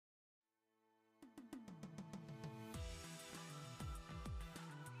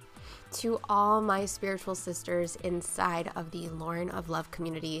To all my spiritual sisters inside of the Lauren of Love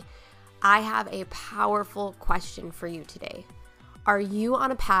community, I have a powerful question for you today. Are you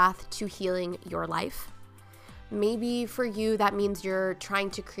on a path to healing your life? Maybe for you, that means you're trying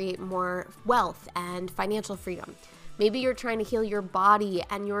to create more wealth and financial freedom. Maybe you're trying to heal your body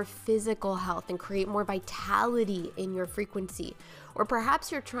and your physical health and create more vitality in your frequency. Or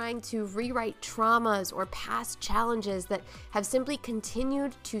perhaps you're trying to rewrite traumas or past challenges that have simply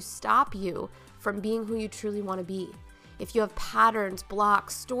continued to stop you from being who you truly want to be. If you have patterns,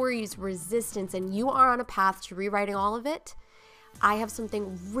 blocks, stories, resistance, and you are on a path to rewriting all of it, I have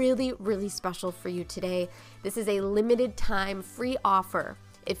something really, really special for you today. This is a limited time free offer.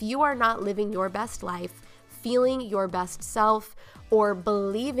 If you are not living your best life, feeling your best self, or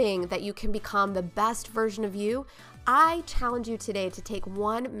believing that you can become the best version of you, I challenge you today to take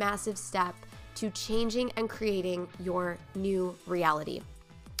one massive step to changing and creating your new reality.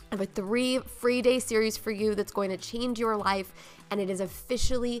 I have a 3 free day series for you that's going to change your life, and it is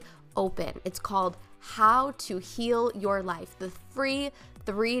officially open. It's called How to Heal Your Life, the free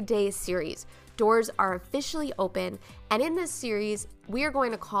 3-day series. Doors are officially open, and in this series, we are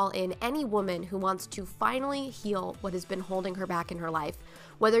going to call in any woman who wants to finally heal what has been holding her back in her life.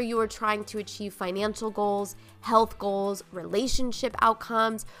 Whether you are trying to achieve financial goals, health goals, relationship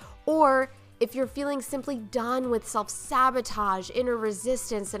outcomes, or if you're feeling simply done with self-sabotage, inner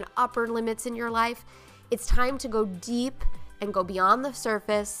resistance, and upper limits in your life, it's time to go deep and go beyond the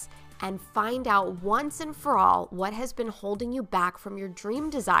surface and find out once and for all what has been holding you back from your dream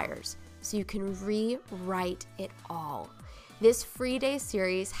desires so you can rewrite it all. This free day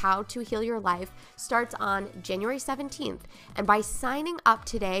series, How to Heal Your Life, starts on January 17th. And by signing up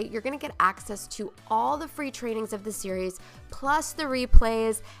today, you're going to get access to all the free trainings of the series, plus the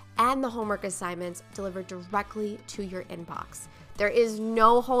replays and the homework assignments delivered directly to your inbox. There is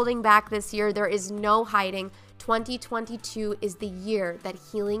no holding back this year. There is no hiding. 2022 is the year that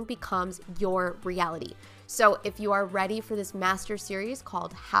healing becomes your reality. So if you are ready for this master series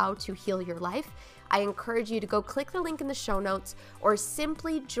called How to Heal Your Life, I encourage you to go click the link in the show notes or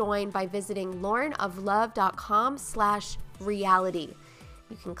simply join by visiting laurenoflove.com/reality.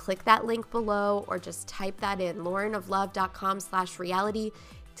 You can click that link below or just type that in, laurenoflove.com/reality,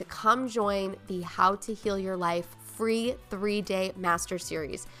 to come join the How to Heal Your Life free 3-day master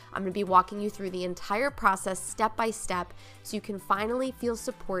series. I'm going to be walking you through the entire process step by step so you can finally feel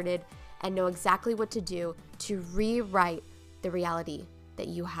supported and know exactly what to do to rewrite the reality that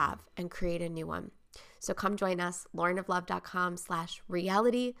you have and create a new one. So come join us,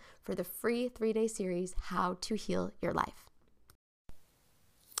 laurenoflove.com/reality, for the free 3-day series, How to Heal Your Life.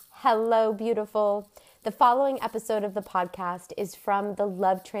 Hello, beautiful. The following episode of the podcast is from the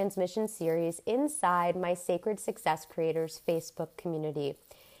Love Transmission series inside my Sacred Success Creators Facebook community.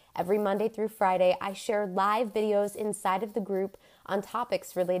 Every Monday through Friday, I share live videos inside of the group on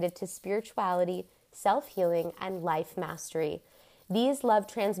topics related to spirituality, self-healing, and life mastery. These Love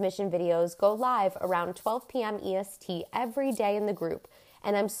Transmission videos go live around 12 p.m. EST every day in the group,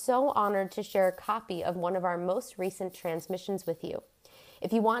 and I'm so honored to share a copy of one of our most recent transmissions with you.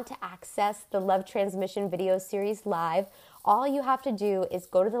 If you want to access the Love Transmission video series live, all you have to do is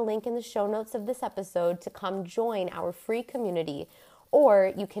go to the link in the show notes of this episode to come join our free community,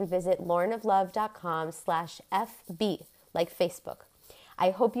 or you can visit laurenoflove.com/FB, like Facebook. I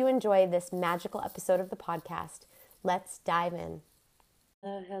hope you enjoy this magical episode of the podcast. Let's dive in.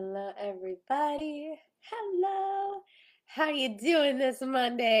 Hello, everybody. Hello. How you doing this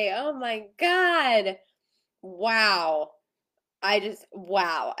Monday? Oh my God. Wow. I just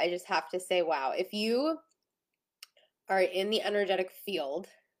have to say wow. If you are in the energetic field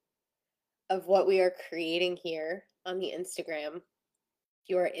of what we are creating here on the Instagram, if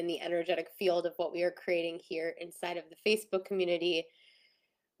you are in the energetic field of what we are creating here inside of the Facebook community,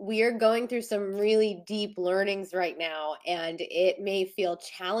 we are going through some really deep learnings right now, and it may feel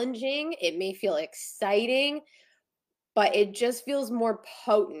challenging, it may feel exciting, but it just feels more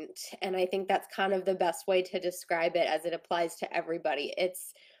potent. And I think that's kind of the best way to describe it as it applies to everybody.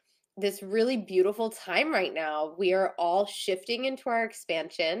 It's this really beautiful time right now. We are all shifting into our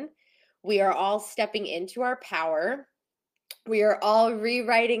expansion. We are all stepping into our power. We are all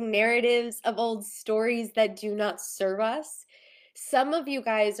rewriting narratives of old stories that do not serve us. Some of you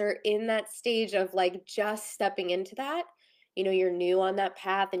guys are in that stage of like just stepping into that. You know, you're new on that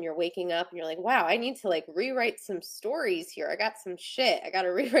path and you're waking up and you're like, wow, I need to like rewrite some stories here. I got some shit. I got to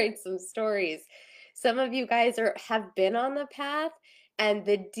rewrite some stories. Some of you guys have been on the path and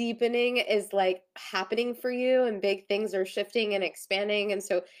the deepening is like happening for you and big things are shifting and expanding. And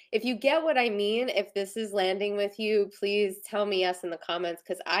so if you get what I mean, if this is landing with you, please tell me yes in the comments,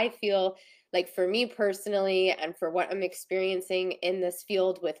 because I feel like for me personally and for what I'm experiencing in this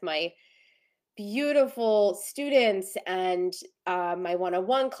field with my beautiful students and my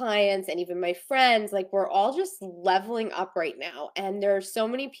one-on-one clients and even my friends, like we're all just leveling up right now. And there are so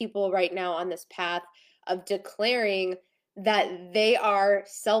many people right now on this path of declaring that they are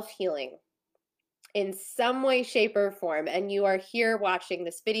self-healing in some way, shape, or form. And you are here watching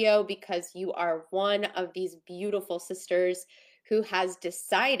this video because you are one of these beautiful sisters who has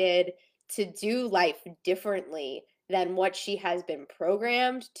decided to do life differently than what she has been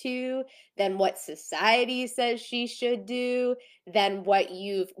programmed to, than what society says she should do, than what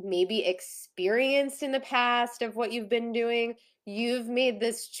you've maybe experienced in the past of what you've been doing. You've made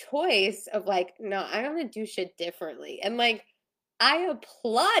this choice of like, no, I'm gonna do shit differently. And like, I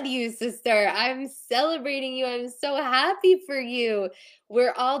applaud you, sister. I'm celebrating you. I'm so happy for you.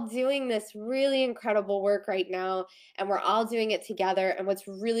 We're all doing this really incredible work right now, and we're all doing it together. And what's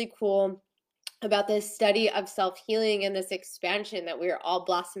really cool about this study of self-healing and this expansion that we're all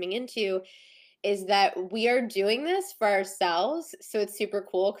blossoming into is that we are doing this for ourselves. So it's super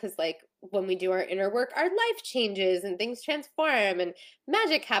cool because, like, when we do our inner work, our life changes and things transform and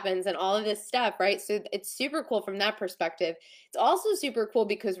magic happens and all of this stuff, right? So it's super cool from that perspective. It's also super cool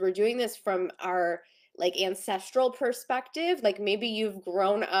because we're doing this from our like ancestral perspective. Like maybe you've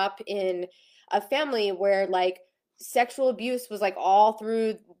grown up in a family where like sexual abuse was like all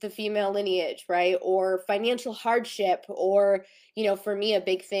through the female lineage, right? Or financial hardship, or, you know, for me, a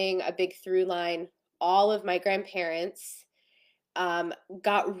big thing, a big through line, all of my grandparents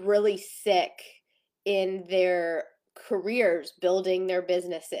got really sick in their careers building their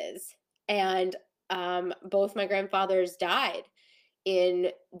businesses. And both my grandfathers died in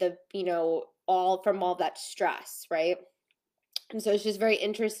the, you know, all from all that stress, right? And so it's just very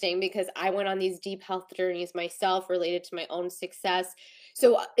interesting because I went on these deep health journeys myself related to my own success.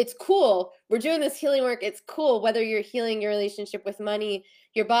 So it's cool. We're doing this healing work. It's cool whether you're healing your relationship with money,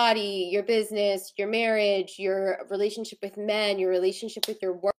 your body, your business, your marriage, your relationship with men, your relationship with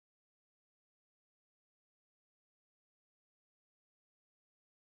your work.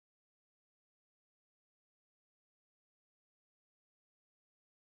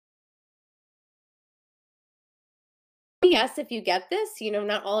 Yes, if you get this, you know,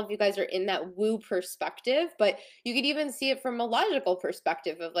 not all of you guys are in that woo perspective, but you could even see it from a logical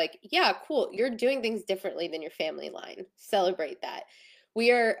perspective of like, yeah, cool, you're doing things differently than your family line. Celebrate that.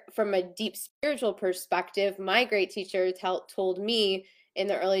 We are from a deep spiritual perspective. My great teacher told me in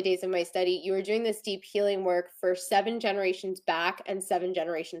the early days of my study, you were doing this deep healing work for 7 generations back and 7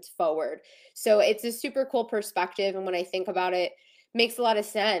 generations forward. So it's a super cool perspective. And when I think about it, makes a lot of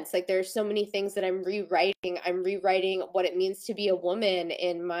sense. Like there's so many things that I'm rewriting. I'm rewriting what it means to be a woman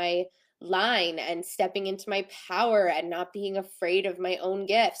in my line and stepping into my power and not being afraid of my own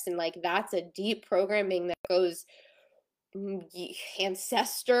gifts. And like that's a deep programming that goes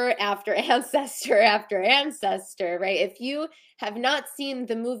ancestor after ancestor after ancestor, right? If you have not seen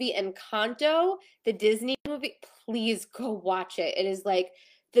the movie Encanto, the Disney movie, please go watch it. It is like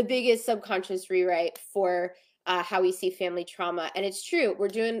the biggest subconscious rewrite for how we see family trauma. And it's true, we're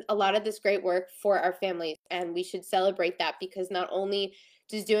doing a lot of this great work for our families, and we should celebrate that because not only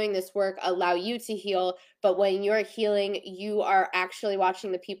does doing this work allow you to heal, but when you're healing, you are actually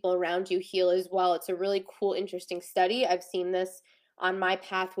watching the people around you heal as well. It's a really cool, interesting study. I've seen this on my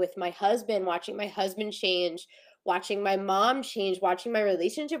path with my husband, watching my husband change, watching my mom change, watching my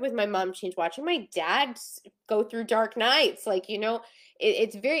relationship with my mom change, watching my dad go through dark nights. Like, you know,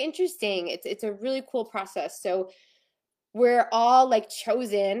 it's very interesting. It's a really cool process. So we're all like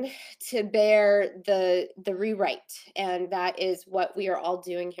chosen to bear the rewrite, and that is what we are all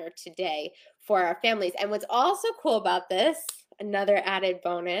doing here today for our families. And what's also cool about this, another added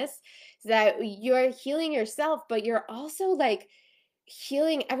bonus, is that you're healing yourself, but you're also like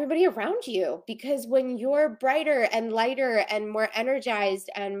healing everybody around you, because when you're brighter and lighter and more energized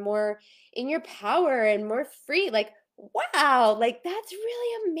and more in your power and more free, like wow, like that's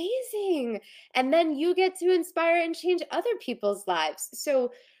really amazing. And then you get to inspire and change other people's lives.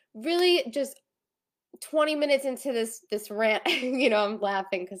 So really just 20 minutes into this rant, you know, I'm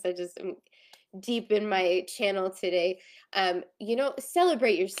laughing because I just am deep in my channel today. You know,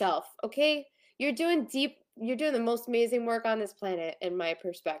 celebrate yourself, okay? You're doing the most amazing work on this planet in my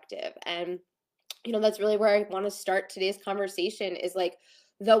perspective. And you know, that's really where I want to start today's conversation is like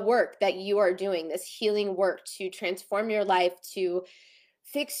the work that you are doing, this healing work to transform your life, to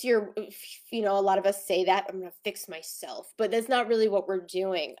fix your, a lot of us say that I'm gonna fix myself, but that's not really what we're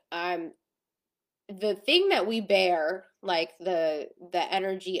doing. The thing that we bear, like the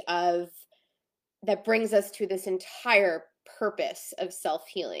energy of that brings us to this entire purpose of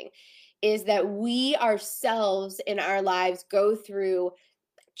self-healing is that we ourselves in our lives go through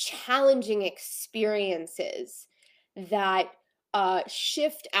challenging experiences that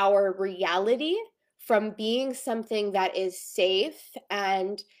shift our reality from being something that is safe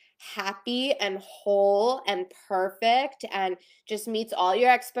and happy and whole and perfect and just meets all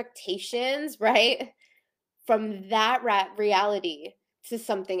your expectations, right? From that reality to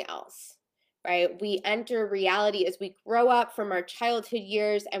something else, right? We enter reality as we grow up from our childhood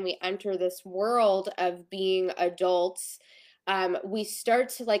years and we enter this world of being adults. We start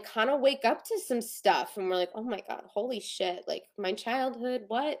to like kind of wake up to some stuff and we're like, oh my God, holy shit, like my childhood,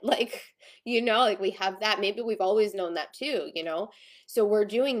 what? Like, like we have that. Maybe we've always known that too. So we're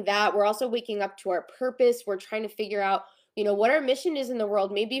doing that. We're also waking up to our purpose. We're trying to figure out what our mission is in the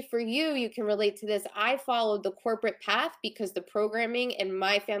world. Maybe for you, you can relate to this. I followed the corporate path because the programming in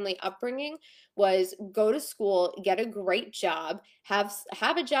my family upbringing was go to school, get a great job, have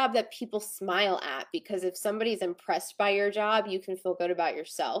a job that people smile at, because if somebody's impressed by your job, you can feel good about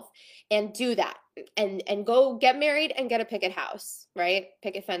yourself, and do that and go get married and get a picket house, right?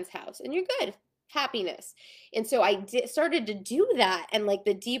 Picket fence house, and you're good. Happiness. And so I started to do that, and like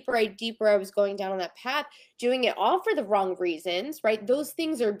the deeper I was going down on that path, doing it all for the wrong reasons, right? Those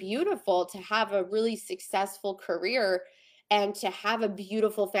things are beautiful, to have a really successful career and to have a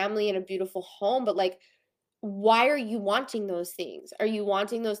beautiful family and a beautiful home, but like, why are you wanting those things? Are you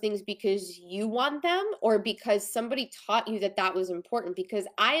wanting those things because you want them, or because somebody taught you that that was important? Because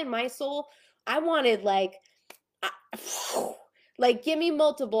in my soul, I wanted like like, give me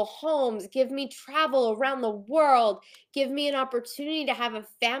multiple homes, give me travel around the world, give me an opportunity to have a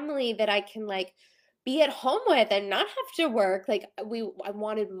family that I can like be at home with and not have to work. Like I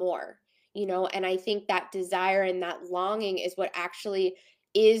wanted more, and I think that desire and that longing is what actually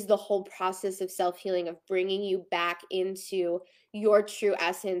is the whole process of self-healing, of bringing you back into your true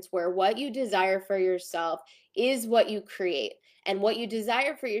essence, where what you desire for yourself is what you create. And what you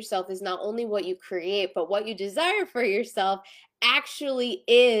desire for yourself is not only what you create, but what you desire for yourself actually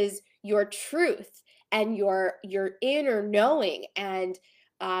is your truth and your inner knowing, and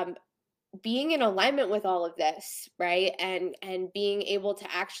being in alignment with all of this, right? And being able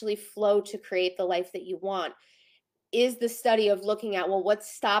to actually flow to create the life that you want is the study of looking at, well,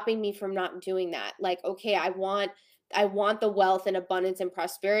 what's stopping me from not doing that? Like, okay, I want the wealth and abundance and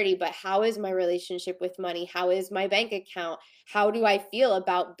prosperity, but how is my relationship with money? How is my bank account? How do I feel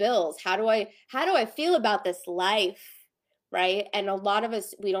about bills? How do I feel about this life? Right? And a lot of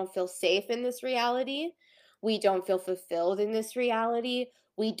us, we don't feel safe in this reality. We don't feel fulfilled in this reality.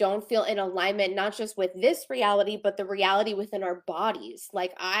 We don't feel in alignment, not just with this reality, but the reality within our bodies.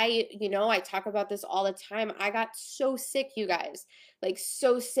 Like I talk about this all the time. I got so sick, you guys, like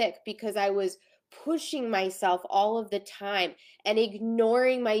so sick, because I was pushing myself all of the time and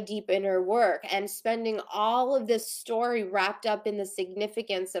ignoring my deep inner work and spending all of this story wrapped up in the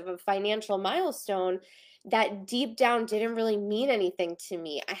significance of a financial milestone that deep down didn't really mean anything to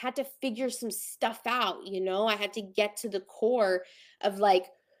me. I had to figure some stuff out, I had to get to the core of like,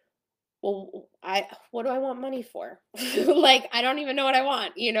 well, what do I want money for? Like, I don't even know what I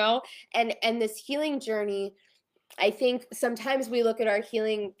want. And this healing journey, I think sometimes we look at our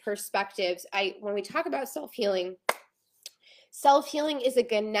healing perspectives. When we talk about self-healing is a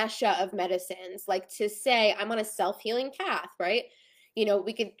Ganesha of medicines. Like, to say I'm on a self-healing path, right?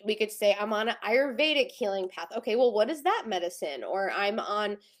 We could say I'm on an Ayurvedic healing path. Okay, well, what is that medicine? Or I'm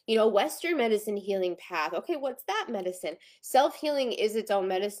on, Western medicine healing path. Okay, what's that medicine? Self-healing is its own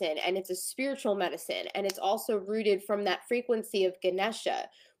medicine, and it's a spiritual medicine, and it's also rooted from that frequency of Ganesha,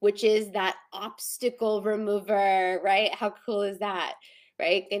 which is that obstacle remover, right? How cool is that?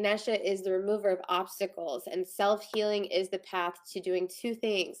 Right? Ganesha is the remover of obstacles, and self-healing is the path to doing two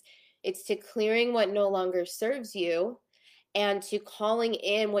things. It's to clearing what no longer serves you, and to calling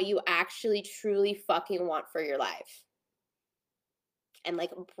in what you actually truly fucking want for your life, and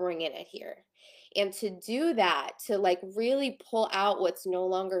like bringing it here. And to do that, to like really pull out what's no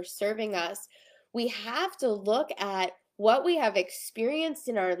longer serving us, we have to look at what we have experienced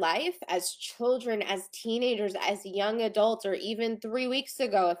in our life as children, as teenagers, as young adults, or even 3 weeks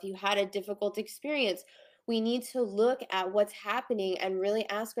ago, if you had a difficult experience. We need to look at what's happening and really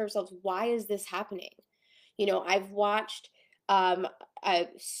ask ourselves, why is this happening? I've watched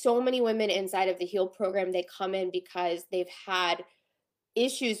so many women inside of the Heal program. They come in because they've had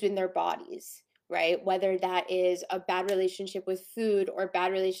issues in their bodies, right? Whether that is a bad relationship with food or a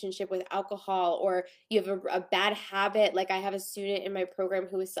bad relationship with alcohol, or you have a bad habit. Like I have a student in my program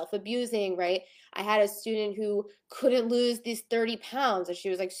who is self-abusing, right? I had a student who couldn't lose these 30 pounds that she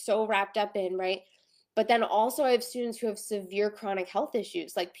was like so wrapped up in, right? But then also I have students who have severe chronic health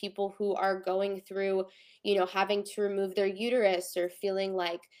issues, like people who are going through, having to remove their uterus or feeling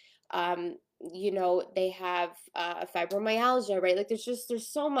like, they have fibromyalgia, right? Like there's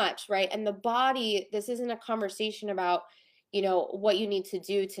so much, right? And the body, this isn't a conversation about, what you need to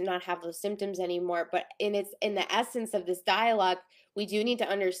do to not have those symptoms anymore. But in the essence of this dialogue, we do need to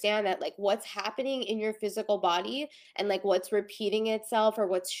understand that like what's happening in your physical body and like what's repeating itself or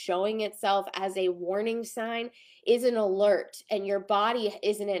what's showing itself as a warning sign is an alert, and your body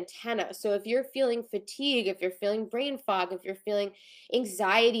is an antenna. So if you're feeling fatigue, if you're feeling brain fog, if you're feeling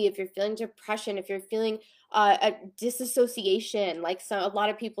anxiety, if you're feeling depression, if you're feeling a disassociation, like a lot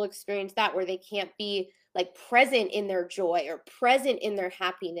of people experience that, where they can't be like present in their joy or present in their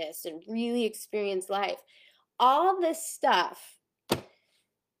happiness and really experience life. All this stuff,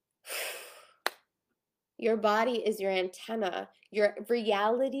 your body is your antenna. Your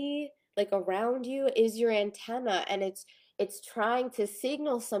reality, like around you, is your antenna, and it's trying to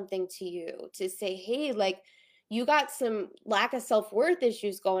signal something to you to say, hey, like you got some lack of self-worth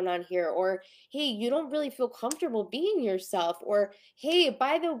issues going on here, or hey, you don't really feel comfortable being yourself, or hey,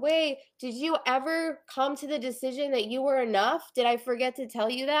 by the way, did you ever come to the decision that you were enough? Did I forget to tell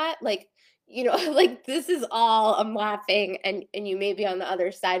you that? Like, like this is all, I'm laughing, and you may be on the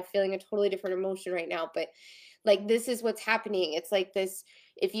other side feeling a totally different emotion right now, but like this is what's happening. It's like this,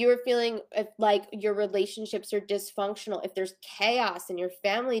 if you're feeling like your relationships are dysfunctional, if there's chaos in your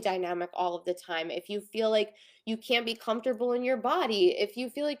family dynamic all of the time, if you feel like you can't be comfortable in your body, if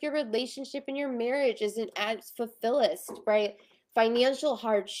you feel like your relationship and your marriage isn't as fulfillist, right? Financial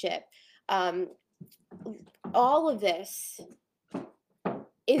hardship, um, all of this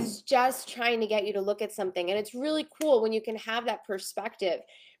is just trying to get you to look at something. And it's really cool when you can have that perspective,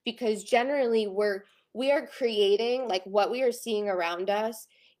 because generally we are creating, like what we are seeing around us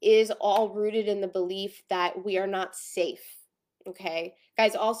is all rooted in the belief that we are not safe. Okay,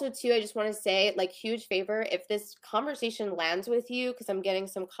 guys, also too, I just want to say, like, huge favor, if this conversation lands with you, because I'm getting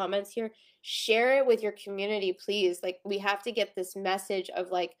some comments here, share it with your community, please. Like, we have to get this message of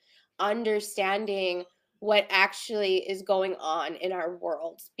like understanding what actually is going on in our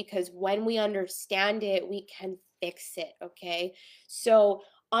world, because when we understand it, we can fix it. Okay, so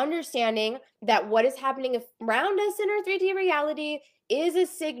understanding that what is happening around us in our 3D reality is a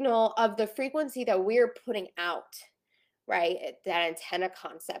signal of the frequency that we're putting out, right? That antenna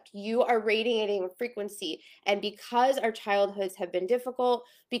concept. You are radiating a frequency. And because our childhoods have been difficult,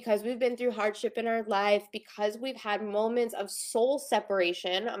 because we've been through hardship in our life, because we've had moments of soul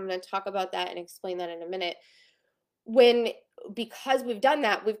separation, I'm going to talk about that and explain that in a minute. Because we've done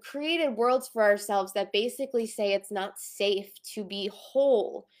that, we've created worlds for ourselves that basically say it's not safe to be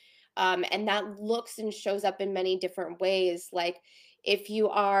whole. And that looks and shows up in many different ways. Like if you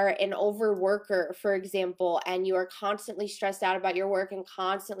are an overworker, for example, and you are constantly stressed out about your work and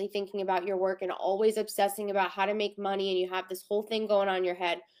constantly thinking about your work and always obsessing about how to make money, and you have this whole thing going on in your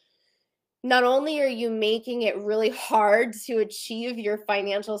head, not only are you making it really hard to achieve your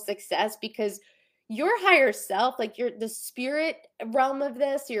financial success, because your higher self, like the spirit realm of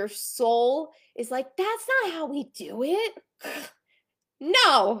this, your soul is like, that's not how we do it.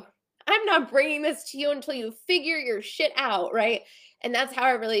 No, I'm not bringing this to you until you figure your shit out, right? And that's how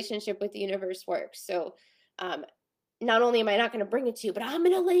our relationship with the universe works. So, not only am I not going to bring it to you, but I'm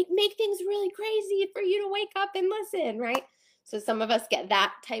going to like make things really crazy for you to wake up and listen, right? So some of us get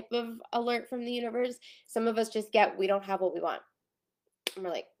that type of alert from the universe. Some of us just get, we don't have what we want. And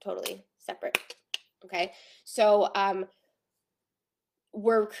we're like totally separate. Okay. So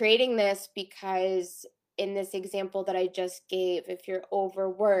we're creating this because in this example that I just gave, if you're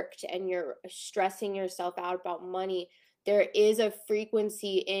overworked and you're stressing yourself out about money, there is a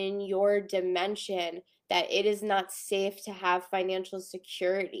frequency in your dimension that it is not safe to have financial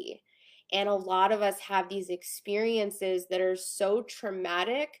security. And a lot of us have these experiences that are so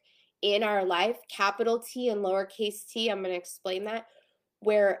traumatic in our life, capital T and lowercase t. I'm going to explain that.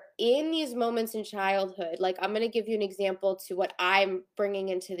 Where in these moments in childhood, like I'm going to give you an example to what I'm bringing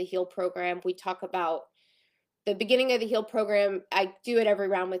into the HEAL program. We talk about the beginning of the HEAL program. I do it every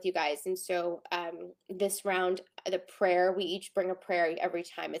round with you guys. And so this round, the prayer, we each bring a prayer every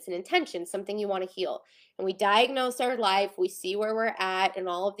time. It's an intention, something you want to heal. And we diagnose our life. We see where we're at in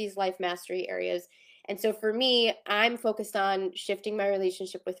all of these life mastery areas. And so for me, I'm focused on shifting my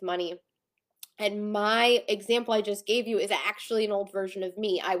relationship with money. And my example I just gave you is actually an old version of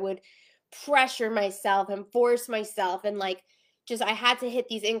me. I would pressure myself and force myself, and like just I had to hit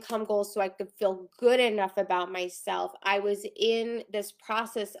these income goals so I could feel good enough about myself. I was in this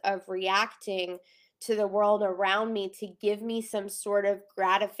process of reacting to the world around me to give me some sort of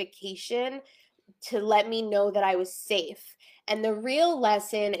gratification, to let me know that I was safe. And the real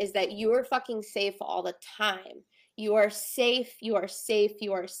lesson is that you are fucking safe all the time. You are safe, you are safe,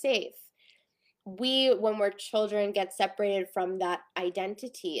 you are safe. We, when we're children, get separated from that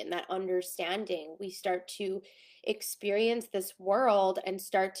identity and that understanding. We start to experience this world and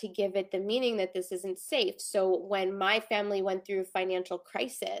start to give it the meaning that this isn't safe. So when my family went through financial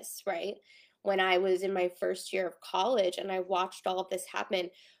crisis, right, when I was in my first year of college and I watched all of this happen,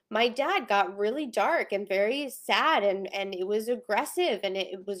 my dad got really dark and very sad, and it was aggressive, and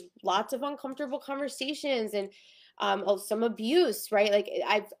it was lots of uncomfortable conversations, and some abuse, right? Like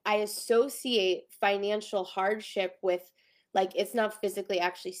I associate financial hardship with, like, it's not physically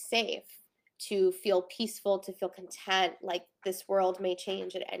actually safe to feel peaceful, to feel content. Like, this world may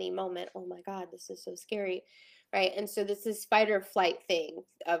change at any moment. Oh my God, this is so scary. Right. And so this is fight or flight thing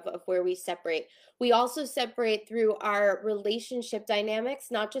of where we separate. We also separate through our relationship dynamics,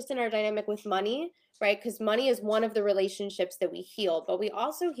 not just in our dynamic with money, right? Because money is one of the relationships that we heal, but we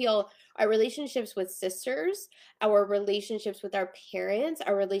also heal our relationships with sisters, our relationships with our parents,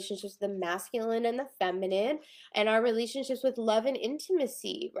 our relationships with the masculine and the feminine, and our relationships with love and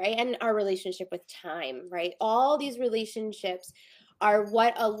intimacy, right? And our relationship with time, right? All these relationships are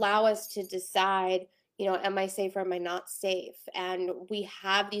what allow us to decide, am I safe or am I not safe? And we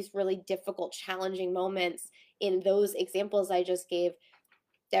have these really difficult, challenging moments in those examples I just gave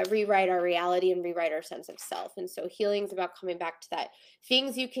that rewrite our reality and rewrite our sense of self. And so healing is about coming back to that.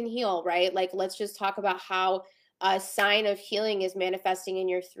 Things you can heal, right? Like, let's just talk about how a sign of healing is manifesting in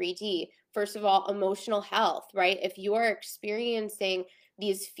your 3D. First of all, emotional health, right? If you are experiencing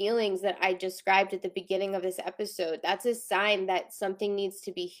these feelings that I described at the beginning of this episode, that's a sign that something needs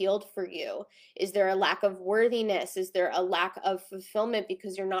to be healed for you. Is there a lack of worthiness? Is there a lack of fulfillment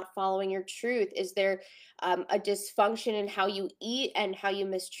because you're not following your truth? Is there a dysfunction in how you eat and how you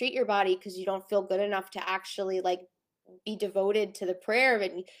mistreat your body because you don't feel good enough to actually, like, be devoted to the prayer,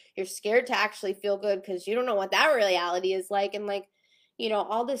 and you're scared to actually feel good because you don't know what that reality is like? And, like,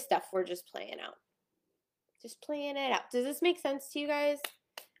 all this stuff we're just playing out. Just playing it out. Does this make sense to you guys?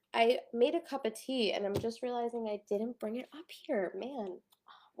 I made a cup of tea and I'm just realizing I didn't bring it up here. Man,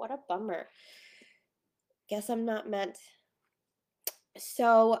 what a bummer. Guess I'm not meant.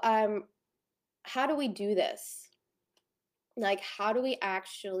 So, how do we do this? Like, how do we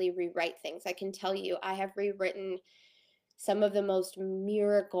actually rewrite things? I can tell you, I have rewritten some of the most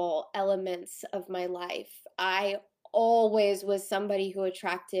miracle elements of my life. I always was somebody who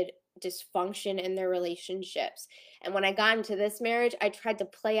attracted dysfunction in their relationships. And when I got into this marriage, I tried to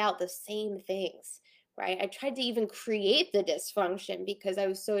play out the same things, right? I tried to even create the dysfunction because I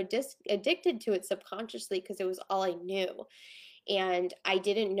was so addicted to it subconsciously because it was all I knew. And I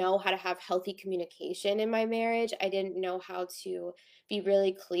didn't know how to have healthy communication in my marriage. I didn't know how to be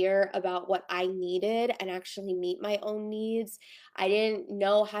really clear about what I needed and actually meet my own needs. I didn't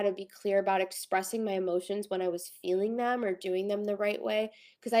know how to be clear about expressing my emotions when I was feeling them or doing them the right way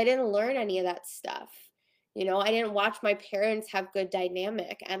because I didn't learn any of that stuff. I didn't watch my parents have good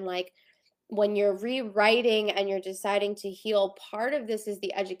dynamic. And, like, when you're rewriting and you're deciding to heal, part of this is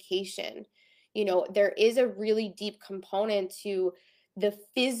the education. There is a really deep component to the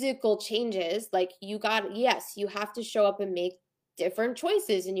physical changes. Like, yes, you have to show up and make different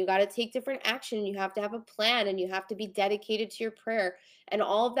choices, and you got to take different action. You have to have a plan, and you have to be dedicated to your prayer. And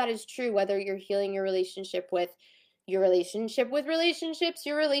all of that is true, whether you're healing your relationship with relationships,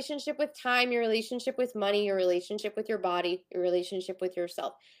 your relationship with time, your relationship with money, your relationship with your body, your relationship with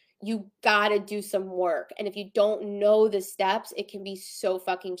yourself. You gotta do some work. And if you don't know the steps, it can be so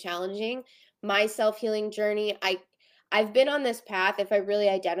fucking challenging. My self-healing journey, I've been on this path, if I really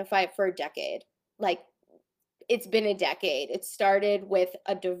identify it, for a decade. Like, it's been a decade. It started with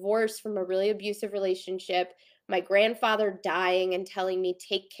a divorce from a really abusive relationship, my grandfather dying and telling me,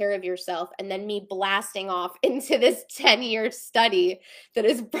 take care of yourself, and then me blasting off into this 10-year study that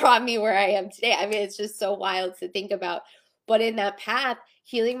has brought me where I am today. I mean, it's just so wild to think about. But in that path,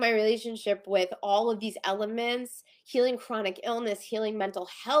 healing my relationship with all of these elements, healing chronic illness, healing mental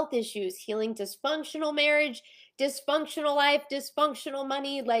health issues, healing dysfunctional marriage, dysfunctional life, dysfunctional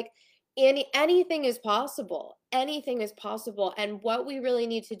money, like, anything is possible. Anything is possible. And what we really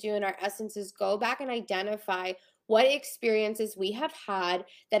need to do in our essence is go back and identify what experiences we have had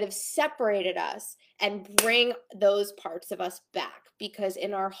that have separated us and bring those parts of us back, because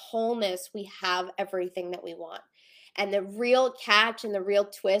in our wholeness, we have everything that we want. And the real catch and the real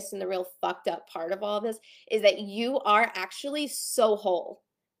twist and the real fucked up part of all of this is that you are actually so whole.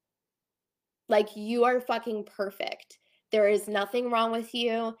 Like, you are fucking perfect. There is nothing wrong with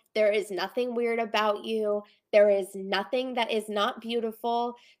you. There is nothing weird about you. There is nothing that is not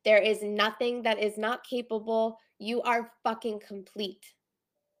beautiful. There is nothing that is not capable. You are fucking complete.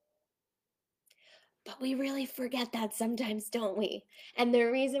 But we really forget that sometimes, don't we? And the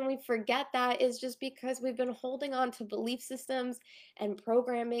reason we forget that is just because we've been holding on to belief systems and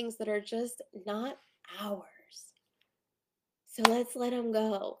programmings that are just not ours. So let's let them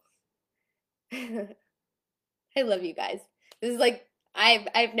go. I love you guys. This is like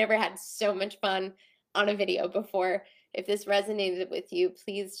I've never had so much fun on a video before. If this resonated with you,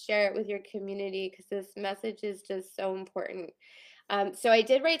 please share it with your community because this message is just so important. So I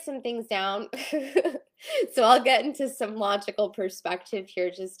did write some things down. So I'll get into some logical perspective here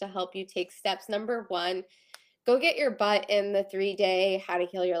just to help you take steps. Number one, go get your butt in the 3-day How to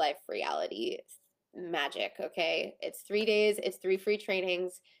Heal Your Life reality magic, okay? It's 3 days, it's 3 free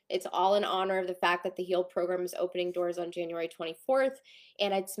trainings. It's all in honor of the fact that the Heal program is opening doors on January 24th.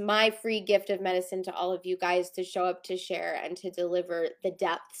 And it's my free gift of medicine to all of you guys to show up, to share, and to deliver the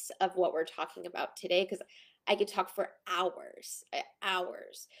depths of what we're talking about today, because I could talk for hours,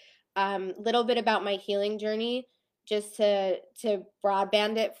 hours. Little bit about my healing journey, just to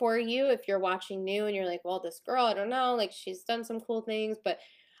broadband it for you if you're watching new and you're like, well, this girl, I don't know, like she's done some cool things, but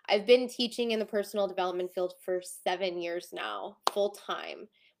I've been teaching in the personal development field for 7 years now, full time.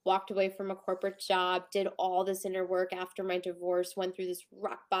 Walked away from a corporate job, did all this inner work after my divorce, went through this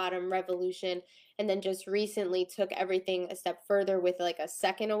rock bottom revolution, and then just recently took everything a step further with like a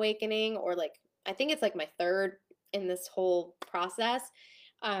second awakening, or like, I think it's like my third in this whole process.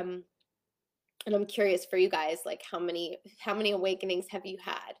 And I'm curious for you guys, like how many awakenings have you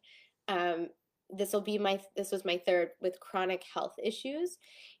had? This was my third with chronic health issues,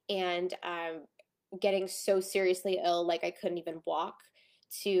 and getting so seriously ill, like I couldn't even walk,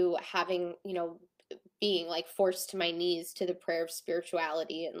 to having, being like forced to my knees to the prayer of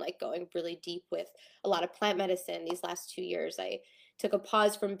spirituality and like going really deep with a lot of plant medicine. These last 2 years, I took a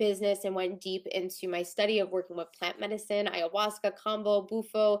pause from business and went deep into my study of working with plant medicine, ayahuasca, kambo,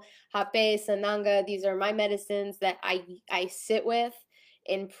 bufo, hape, sananga. These are my medicines that I sit with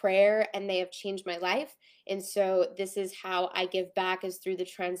in prayer, and they have changed my life. And so this is how I give back, is through the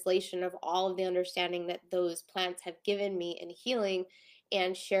translation of all of the understanding that those plants have given me in healing,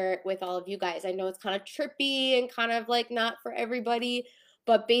 and share it with all of you guys. I know it's kind of trippy and kind of like not for everybody,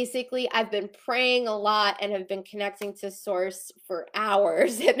 but basically I've been praying a lot and have been connecting to source for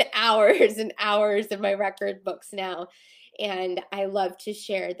hours and hours and hours in my record books now. And I love to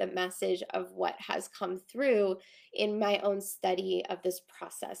share the message of what has come through in my own study of this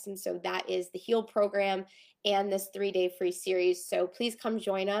process. And so that is the Heal program and this 3-day free series. So please come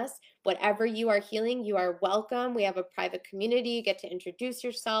join us. Whatever you are healing, you are welcome. We have a private community. You get to introduce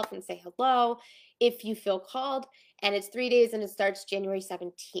yourself and say hello if you feel called. And it's 3 days, and it starts January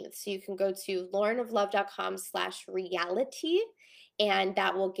 17th. So you can go to laurenoflove.com/reality, and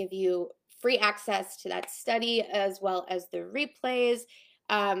that will give you free access to that study as well as the replays.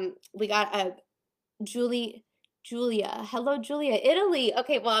 We got a Julia. Hello, Julia. Italy.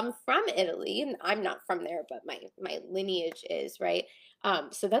 Okay, well, I'm from Italy, and I'm not from there, but my lineage is, right?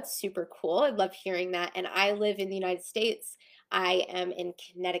 So that's super cool. I love hearing that. And I live in the United States. I am in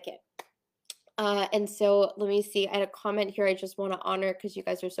Connecticut. And so let me see. I had a comment here I just want to honor because you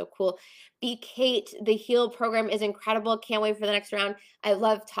guys are so cool. Be Kate, the Heal program is incredible. Can't wait for the next round. I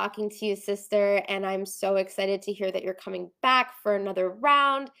love talking to you, sister, and I'm so excited to hear that you're coming back for another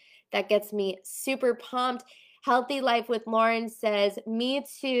round. That gets me super pumped. Healthy Life with Lauren says, me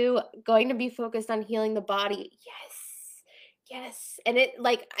too, going to be focused on healing the body. Yes, yes. And it,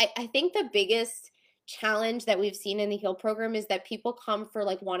 like, I think the biggest challenge that we've seen in the Heal program is that people come for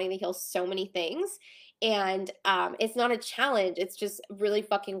like wanting to heal so many things, and it's not a challenge, it's just really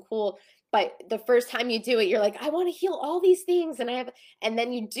fucking cool. But the first time you do it, you're like, I want to heal all these things, and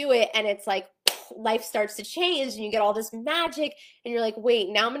then you do it, and it's like life starts to change, and you get all this magic, and you're like, wait,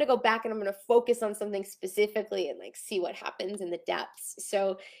 now I'm gonna go back and I'm gonna focus on something specifically and like see what happens in the depths.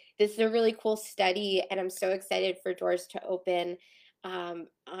 So this is a really cool study, and I'm so excited for doors to open on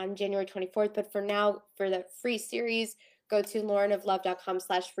January 24th. But for now, for the free series, go to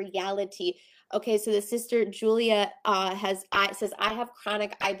laurenoflove.com/reality. Okay, so the sister Julia says, I have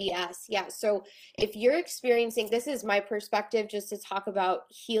chronic IBS. Yeah, so if you're experiencing, this is my perspective just to talk about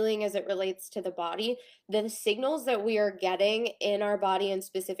healing as it relates to the body. The signals that we are getting in our body in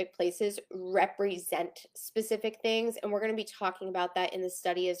specific places represent specific things, and we're going to be talking about that in the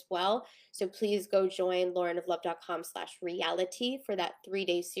study as well. So please go join laurenoflove.com/reality for that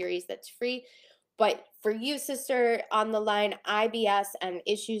 3-day series that's free. But for you, sister, on the line, IBS and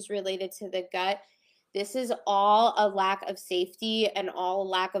issues related to the gut, this is all a lack of safety and all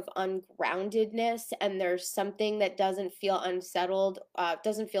lack of ungroundedness. And there's something that doesn't feel unsettled,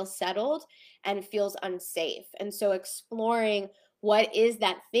 doesn't feel settled, and feels unsafe. And so exploring what is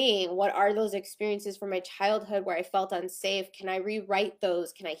that thing? What are those experiences from my childhood where I felt unsafe? Can I rewrite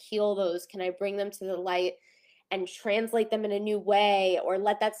those? Can I heal those? Can I bring them to the light and translate them in a new way, or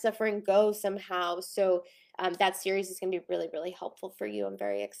let that suffering go somehow? So that series is going to be really, really helpful for you. I'm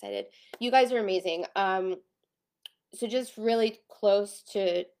very excited. You guys are amazing. So just really close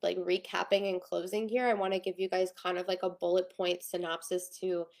to like recapping and closing here, I want to give you guys kind of like a bullet point synopsis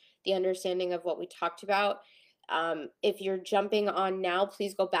to the understanding of what we talked about. If you're jumping on now,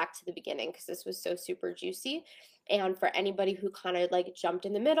 please go back to the beginning because this was so super juicy. And for anybody who kind of like jumped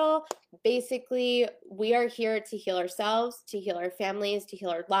in the middle, basically, we are here to heal ourselves, to heal our families, to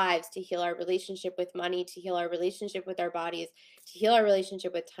heal our lives, to heal our relationship with money, to heal our relationship with our bodies, to heal our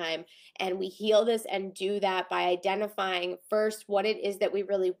relationship with time. And we heal this and do that by identifying first what it is that we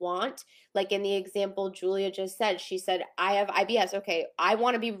really want. Like in the example Julia just said, she said, I have IBS. Okay, I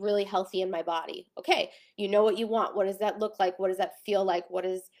want to be really healthy in my body. Okay, you know what you want. What does that look like? What does that feel like? What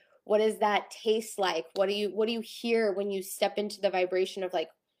does that taste like? What do you hear when you step into the vibration of like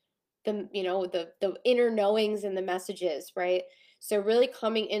the, you know, the inner knowings and the messages, right? So really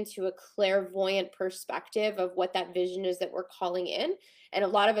coming into a clairvoyant perspective of what that vision is that we're calling in. And a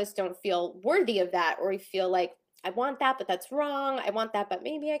lot of us don't feel worthy of that, or we feel like, I want that, but that's wrong. I want that, but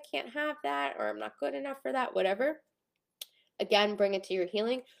maybe I can't have that, or I'm not good enough for that, whatever. Again, bring it to your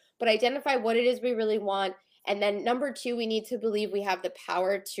healing, but identify what it is we really want. And then number 2, we need to believe we have the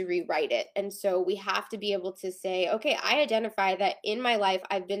power to rewrite it. And so we have to be able to say, okay, I identify that in my life,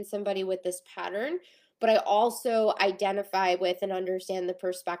 I've been somebody with this pattern, but I also identify with and understand the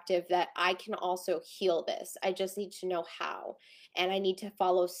perspective that I can also heal this. I just need to know how, and I need to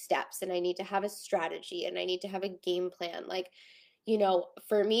follow steps, and I need to have a strategy, and I need to have a game plan. Like, you know,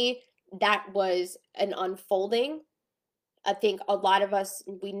 for me, that was an unfolding. I think a lot of us,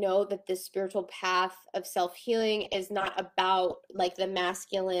 we know that this spiritual path of self-healing is not about like the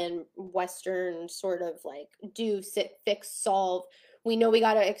masculine Western sort of like do, sit, fix, solve. We know we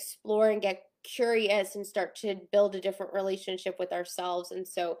got to explore and get curious and start to build a different relationship with ourselves. And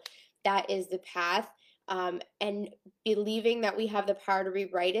so that is the path. And believing that we have the power to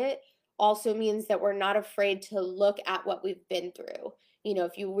rewrite it also means that we're not afraid to look at what we've been through. You know,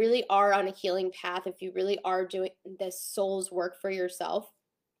 if you really are on a healing path, if you really are doing this soul's work for yourself,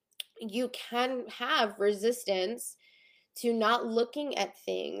 you can have resistance to not looking at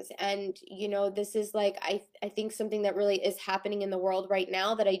things. And, you know, this is like, I think something that really is happening in the world right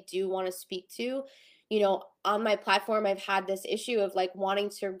now that I do want to speak to. You know, on my platform, I've had this issue of like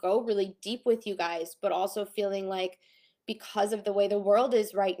wanting to go really deep with you guys, but also feeling like, because of the way the world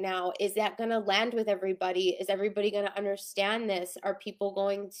is right now, is that going to land with everybody? Is everybody going to understand this? Are people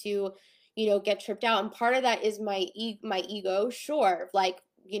going to, you know, get tripped out? And part of that is my ego, sure, like,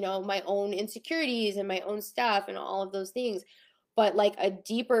 you know, my own insecurities and my own stuff and all of those things. But like a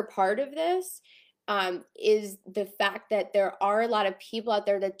deeper part of this is the fact that there are a lot of people out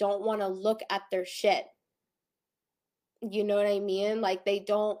there that don't want to look at their shit. You know what I mean? Like they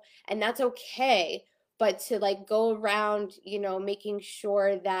don't, and that's okay. But to like go around, you know, making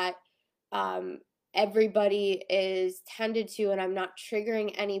sure that um, everybody is tended to and I'm not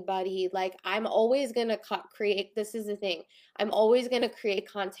triggering anybody. Like I'm always going to create, this is the thing, I'm always going to create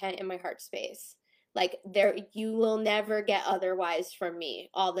content in my heart space. Like there, you will never get otherwise from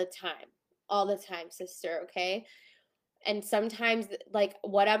me all the time, sister, okay? And sometimes like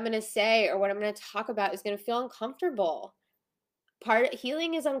what I'm going to say or what I'm going to talk about is going to feel uncomfortable.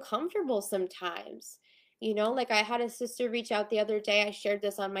 Healing is uncomfortable sometimes. You know, like I had a sister reach out the other day. I shared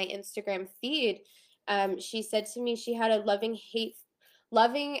this on my Instagram feed. She said to me she had a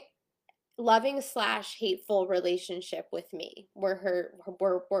loving slash hateful relationship with me, were her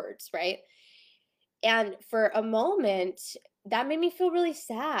words, right? And for a moment, that made me feel really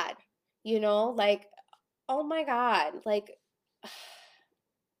sad. You know, like, oh my God, like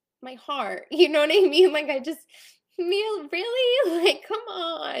my heart, you know what I mean? Like I just feel really like, come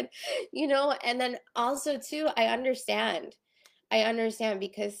on, you know? And then also too, I understand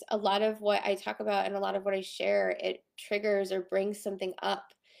because a lot of what I talk about and a lot of what I share, it triggers or brings something up.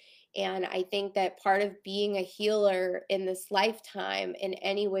 And I think that part of being a healer in this lifetime, in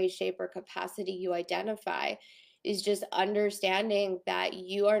any way, shape, or capacity you identify, is just understanding that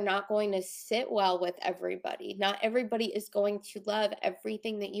you are not going to sit well with everybody. Not everybody is going to love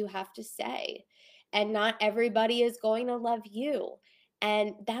everything that you have to say. And not everybody is going to love you.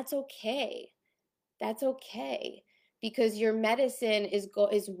 And that's okay. That's okay, because your medicine is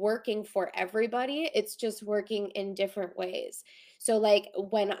working for everybody. It's just working in different ways. So like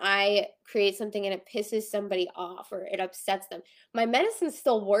when I create something and it pisses somebody off or it upsets them, my medicine's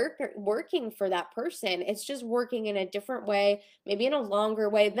still working for that person. It's just working in a different way, maybe in a longer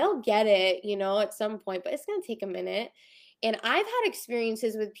way. They'll get it, you know, at some point, but it's going to take a minute. And I've had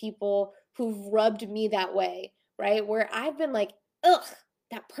experiences with people who've rubbed me that way, right? Where I've been like, ugh,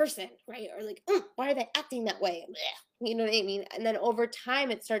 that person, right? Or like, why are they acting that way? You know what I mean? And then over time,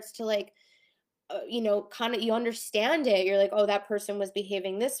 it starts to like, you know, kind of, you understand it. You're like, oh, that person was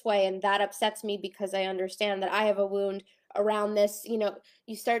behaving this way, and that upsets me because I understand that I have a wound around this. You know,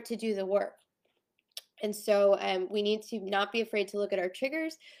 you start to do the work. And so we need to not be afraid to look at our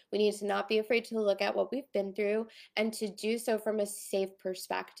triggers. We need to not be afraid to look at what we've been through and to do so from a safe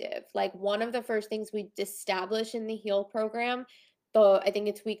perspective. Like one of the first things we establish in the HEAL program, though I think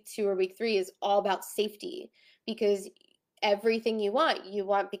it's week 2 or week 3, is all about safety, because everything you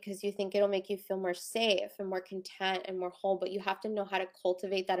want because you think it'll make you feel more safe and more content and more whole, but you have to know how to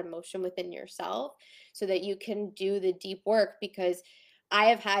cultivate that emotion within yourself so that you can do the deep work. Because I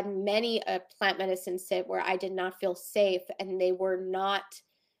have had many a plant medicine sit where I did not feel safe, and they were not,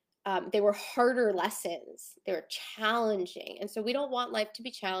 they were harder lessons. They were challenging. And so we don't want life to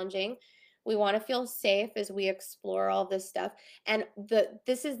be challenging. We want to feel safe as we explore all this stuff. And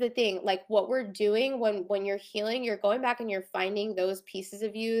this is the thing, like what we're doing when you're healing, you're going back and you're finding those pieces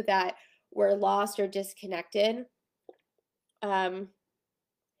of you that were lost or disconnected. Did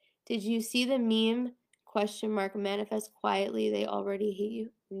you see the meme? Question mark, manifest quietly, they already hate you?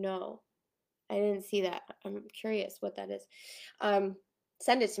 No, I didn't see that. I'm curious what that is.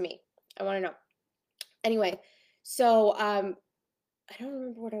 Send it to me. I want to know. Anyway, so I don't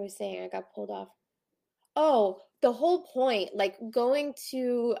remember what I was saying. I got pulled off. Oh, the whole point, like going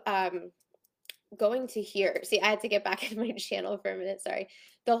to here. See, I had to get back in my channel for a minute, sorry.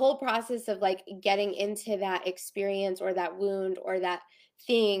 The whole process of like getting into that experience or that wound or that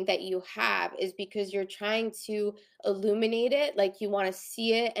thing that you have is because you're trying to illuminate it, like you want to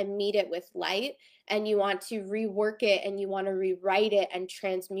see it and meet it with light, and you want to rework it and you want to rewrite it and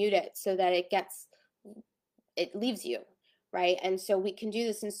transmute it so that it leaves you, right? And so we can do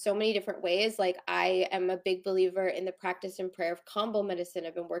this in so many different ways. Like I am a big believer in the practice and prayer of combo medicine.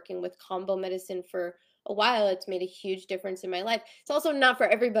 I've been working with combo medicine for a while. It's made a huge difference in my life. It's also not for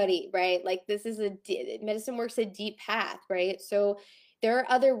everybody, right? Like this is medicine works a deep path, right? So there are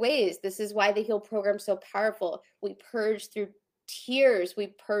other ways. This is why the HEAL program is so powerful. We purge through tears,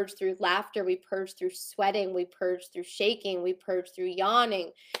 we purge through laughter, we purge through sweating, we purge through shaking, we purge through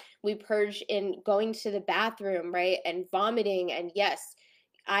yawning, we purge in going to the bathroom, right, and vomiting. And yes,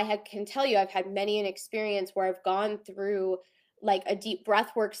 can tell you I've had many an experience where I've gone through like a deep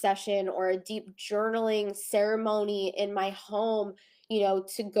breath work session or a deep journaling ceremony in my home, you know,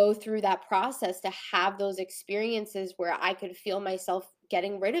 to go through that process, to have those experiences where I could feel myself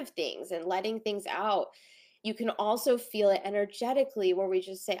getting rid of things and letting things out. You can also feel it energetically where we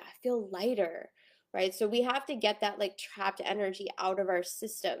just say, I feel lighter, right? So we have to get that like trapped energy out of our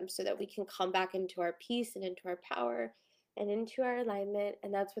system so that we can come back into our peace and into our power and into our alignment.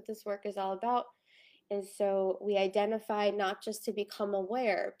 And that's what this work is all about. And so we identify not just to become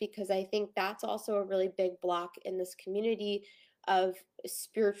aware, because I think that's also a really big block in this community of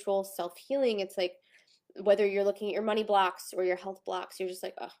spiritual self-healing. It's like whether you're looking at your money blocks or your health blocks, you're just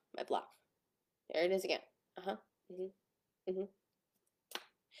like, oh, my block. There it is again. Uh-huh. Mm-hmm. Mm-hmm.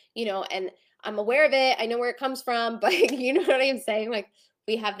 You know, and I'm aware of it. I know where it comes from, but you know what I'm saying? Like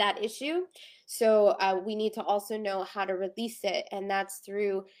we have that issue. So we need to also know how to release it. And that's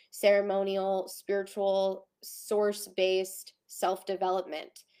through ceremonial, spiritual, source-based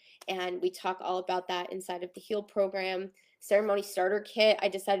self-development. And we talk all about that inside of the HEAL program. Ceremony starter kit, I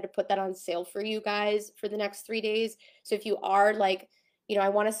decided to put that on sale for you guys for the next 3 days. So if you are like, you know, I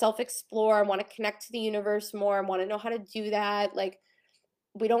want to self-explore, I want to connect to the universe more, I want to know how to do that, like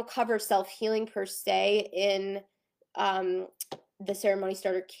we don't cover self-healing per se in the ceremony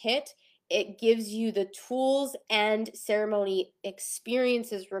starter kit. it gives you the tools and ceremony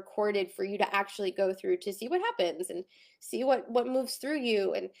experiences recorded for you to actually go through to see what happens and see what moves through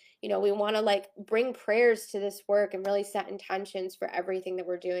you. And we want to like bring prayers to this work and really set intentions for everything that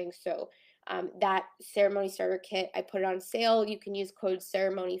we're doing. So that ceremony starter kit, I put it on sale. You can use code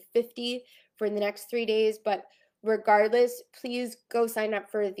ceremony50 for the next 3 days, but regardless, please go sign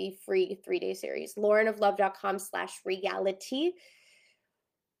up for the free 3-day series, laurenoflove.com/reality.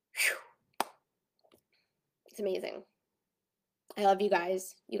 It's amazing. I love you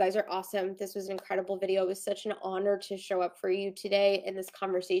guys. You guys are awesome. This was an incredible video. It was such an honor to show up for you today in this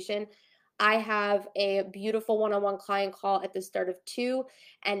conversation. I have a beautiful one-on-one client call at the start of 2,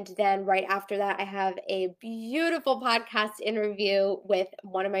 and then right after that, I have a beautiful podcast interview with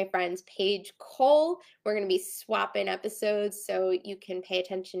one of my friends, Paige Cole. We're going to be swapping episodes, so you can pay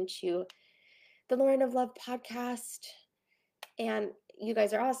attention to the Lauren of Love podcast. And you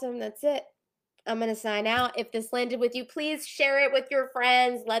guys are awesome. That's it. I'm going to sign out. If this landed with you, please share it with your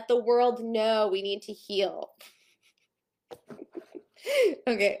friends. Let the world know we need to heal.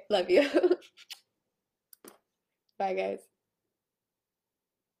 Okay, love you. Bye, guys.